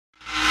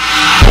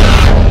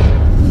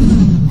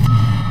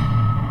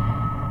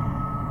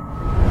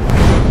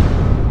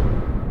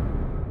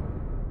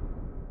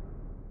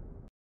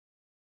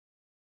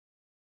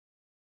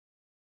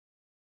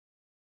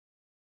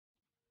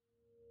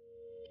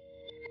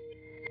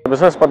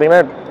Business பார்த்தீங்கன்னா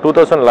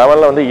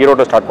 2011 வந்து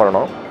ஈரோட்டில் ஸ்டார்ட்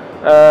பண்ணணும்.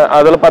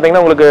 அதில்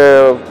பார்த்தீங்கன்னா உங்களுக்கு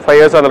 5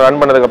 இயர்ஸ் அதில் ரன்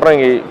பண்ணதுக்கப்புறம்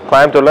இங்கே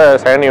கோயம்புத்தூரில்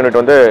செகண்ட் யூனிட்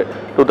வந்து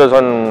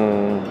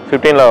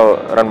 2015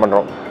 ரன்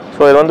பண்ணுறோம்.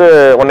 ஸோ இது வந்து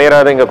 1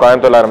 இயராக இங்கே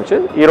கோயம்புத்தூரில் ஆரம்பிச்சு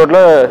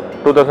ஈரோட்டில்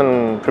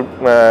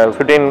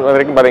 2015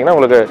 வரைக்கும் பார்த்தீங்கன்னா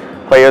உங்களுக்கு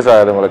 5 இயர்ஸ்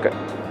ஆகுது. உங்களுக்கு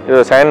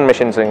இது செகண்ட்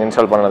மிஷின்ஸ் இங்கே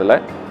இன்ஸ்டால் பண்ணதில்லை.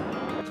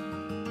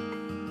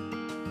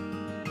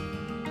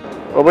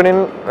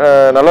 ஒப்பீனியன்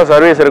நல்ல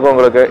சர்வீஸ் இருக்கும்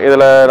உங்களுக்கு.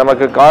 இதில்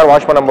நமக்கு கார்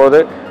வாஷ் பண்ணும்போது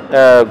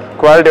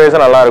குவாலிட்டி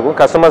வைஸாக நல்லாயிருக்கும்.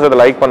 கஸ்டமர்ஸ் இதை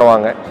லைக்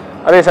பண்ணுவாங்க.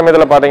 அதே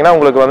சமயத்தில் பார்த்தீங்கன்னா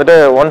உங்களுக்கு வந்துட்டு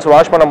ஒன்ஸ்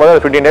வாஷ் பண்ணும்போது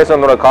அது 15 டேஸ்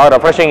உங்களோட கார்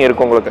ரெஃப்ரெஷிங்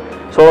இருக்கும் உங்களுக்கு.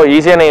 ஸோ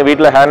ஈஸியாக நீங்கள்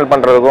வீட்டில் ஹேண்டில்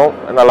பண்ணுறதுக்கும்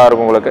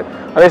நல்லாயிருக்கும் உங்களுக்கு.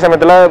 அதே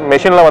சமயத்தில்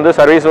மெஷினில் வந்து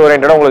சர்வீஸ்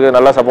ஓரியன்டாக உங்களுக்கு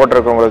நல்லா சப்போர்ட்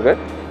இருக்கும் உங்களுக்கு.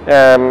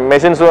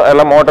 மெஷின்ஸும்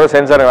எல்லாம் மோட்டர்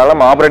சென்சாருனால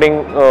நம்ம ஆப்ரேட்டிங்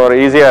ஒரு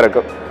ஈஸியாக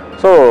இருக்கும்.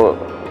 ஸோ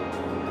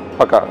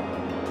பக்கா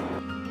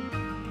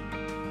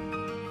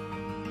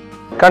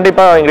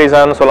கண்டிப்பாக இன்க்ரீஸ்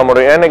ஆகுன்னு சொல்ல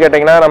முடியும். ஏன்னு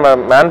கேட்டிங்கன்னா நம்ம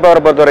மேன் பவரை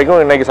பொறுத்த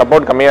வரைக்கும் இன்றைக்கி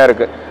சப்போர்ட் கம்மியாக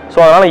இருக்குது. ஸோ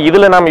அதனால்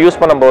இதில் நம்ம யூஸ்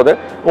பண்ணும்போது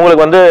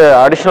உங்களுக்கு வந்து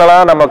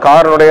அடிஷ்னலாக நம்ம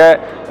காரோடைய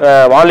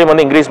வால்யூம்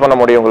வந்து இன்க்ரீஸ் பண்ண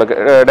முடியும் உங்களுக்கு.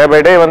 டே பை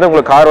டே வந்து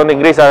உங்களுக்கு கார் வந்து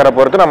இன்க்ரீஸ் ஆகிற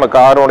பொறுத்து நம்ம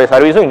காரோடைய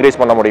சர்வீஸும்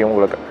இன்க்ரீஸ் பண்ண முடியும்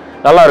உங்களுக்கு.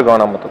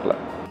 நல்லாயிருக்கும் நம்ம மொத்தத்தில்.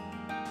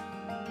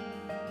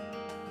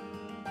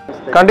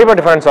 கண்டிப்பாக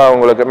டிஃப்ரென்ஸ் ஆகும்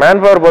உங்களுக்கு.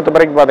 மேன் பவர் பொறுத்த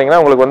வரைக்கும்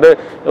பார்த்தீங்கன்னா உங்களுக்கு வந்து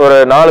ஒரு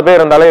 4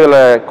 பேர் இருந்தாலே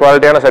இதில்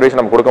குவாலிட்டியான சர்வீஸ்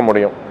நம்ம கொடுக்க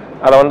முடியும்.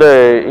 அதை வந்து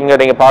இங்கே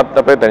நீங்கள்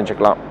பார்த்தப்பே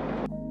தெரிஞ்சுக்கலாம்.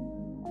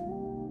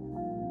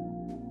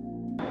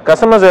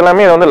 கஸ்டமர்ஸ்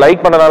எல்லாமே இதை வந்து லைக்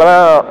பண்ணுறதுனால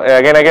தான்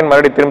அகைன்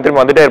மறுபடியும் திரும்பி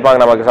வந்துட்டே இருப்பாங்க.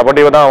 நமக்கு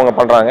சப்போர்ட்டிவாக தான் அவங்க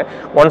பண்ணுறாங்க.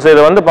 ஒன்ஸ்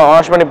இதை வந்து இப்போ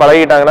வாஷ் பண்ணி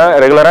பழகிட்டாங்கன்னா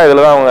ரெகுலராக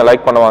இதில் தான் அவங்க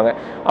லைக் பண்ணுவாங்க.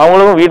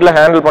 அவங்களும் வீட்டில்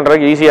ஹேண்டில்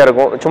பண்ணுறதுக்கு ஈஸியாக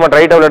இருக்கும். சும்மா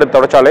ட்ரை டவுல் எடுத்து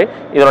தொடச்சாலே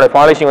இதோட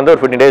பாலிஷிங் வந்து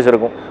ஒரு 15 டேஸ்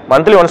இருக்கும்.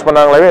 மந்த்லி ஒன்ஸ்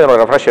பண்ணாங்களாவே இதோட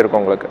ரெஃப்ரெஷ்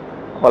இருக்கும் உங்களுக்கு.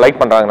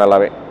 லைக் பண்ணுறாங்க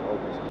நல்லாவே.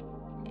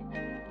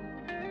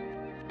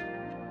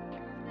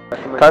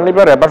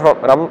 கண்டிப்பாக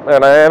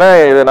ஏன்னா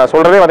இது நான்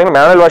சொல்கிறதே பார்த்தீங்கன்னா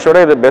மேனுவல்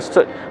வாஷோட இது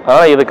பெஸ்ட்டு.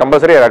 அதனால் இது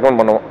கம்பல்சரி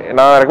ரெக்கமெண்ட் பண்ணுவோம்.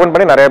 நான் ரெக்கமெண்ட்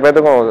பண்ணி நிறைய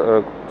பேர்த்துக்கும்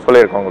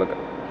சொல்லியிருக்கோம் உங்களுக்கு.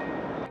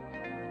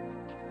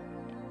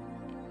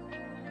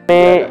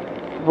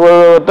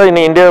 இப்போ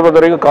இன்னும் இந்தியாவை பொறுத்த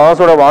வரைக்கும்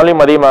காசோட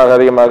வால்யூம்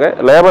அதிகமாக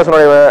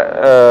லேபர்ஸோடைய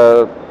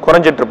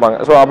குறைஞ்சிட்டு இருப்பாங்க.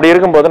 ஸோ அப்படி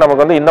இருக்கும்போது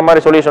நமக்கு வந்து இந்த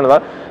மாதிரி சொல்யூஷன்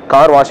தான்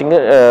கார் வாஷிங்கு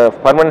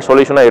பர்மனன்ட்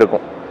சொல்யூஷனாக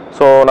இருக்கும்.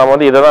 ஸோ நம்ம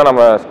வந்து இதை தான்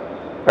நம்ம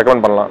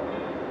ரெக்கமெண்ட் பண்ணலாம்.